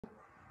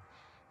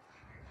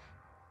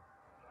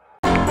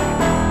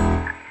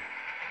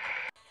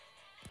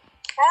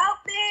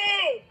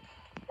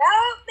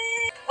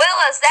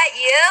Willa, is that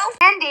you?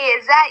 Andy,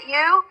 is that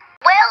you?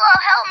 Willow,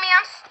 help me,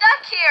 I'm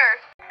stuck here.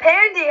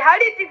 Pandy, how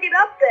did you get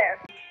up there?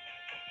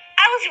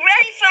 I was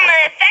running from an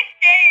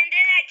infected and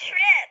then I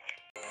tripped.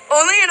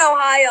 Only in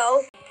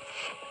Ohio.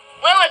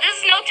 Willow, this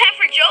is no time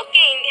for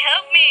joking.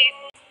 Help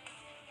me.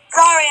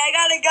 Sorry, I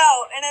gotta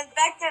go. An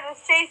infected is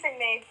chasing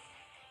me.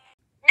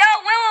 No,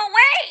 Willow,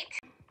 wait!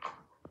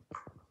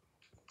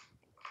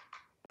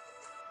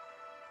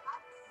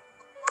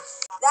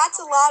 That's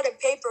a lot of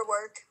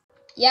paperwork.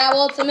 Yeah,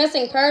 well, it's a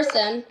missing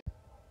person.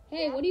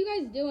 Hey, what are you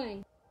guys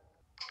doing?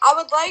 I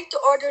would like to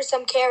order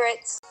some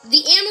carrots.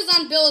 The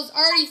Amazon bill is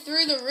already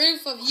through the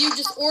roof of you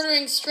just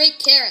ordering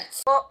straight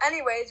carrots. Well,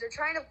 anyways, we're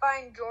trying to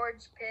find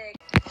George Pig.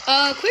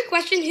 Quick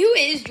question, who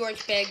is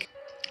George Pig?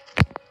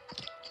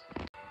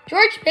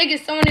 George Pig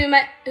is someone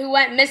who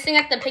went missing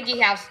at the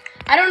Piggy house.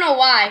 I don't know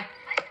why.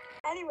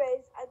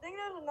 Anyways, I think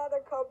there's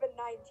another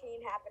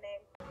COVID-19 happening.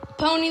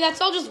 Pony,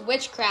 that's all just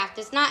witchcraft.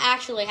 It's not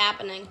actually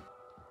happening.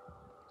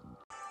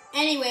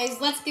 Anyways,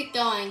 let's get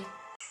going.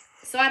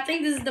 So I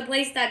think this is the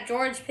place that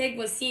George Pig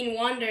was seen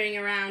wandering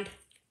around.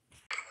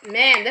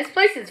 Man, this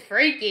place is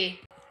freaky.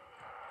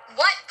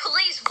 What?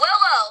 Police,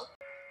 Willow!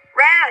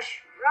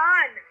 Rash,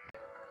 run!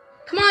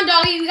 Come on,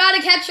 doggy, we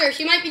gotta catch her.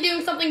 She might be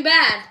doing something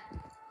bad.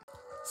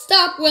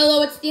 Stop,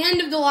 Willow. It's the end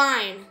of the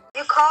line.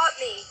 You caught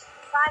me.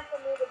 Time for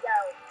me to go.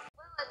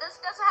 Willow, this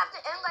doesn't have to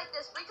end like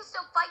this. We can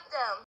still fight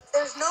them.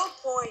 There's no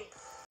point.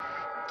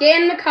 Get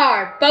in the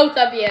car, both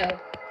of you.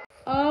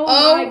 Oh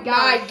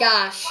my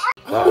gosh.